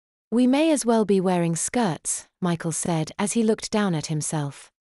We may as well be wearing skirts, Michael said as he looked down at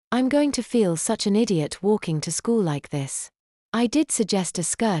himself. I'm going to feel such an idiot walking to school like this. I did suggest a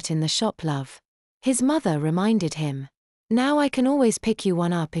skirt in the shop, love. His mother reminded him. Now I can always pick you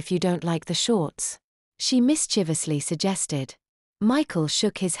one up if you don't like the shorts, she mischievously suggested. Michael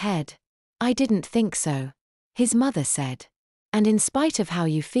shook his head. I didn't think so, his mother said. And in spite of how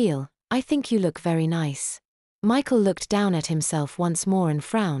you feel, I think you look very nice. Michael looked down at himself once more and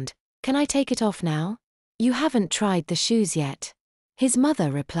frowned. Can I take it off now? You haven't tried the shoes yet, his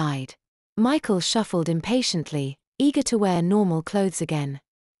mother replied. Michael shuffled impatiently, eager to wear normal clothes again.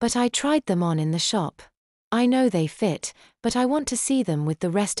 But I tried them on in the shop. I know they fit, but I want to see them with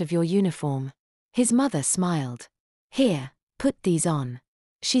the rest of your uniform. His mother smiled. Here, put these on,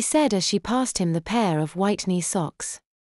 she said as she passed him the pair of white knee socks.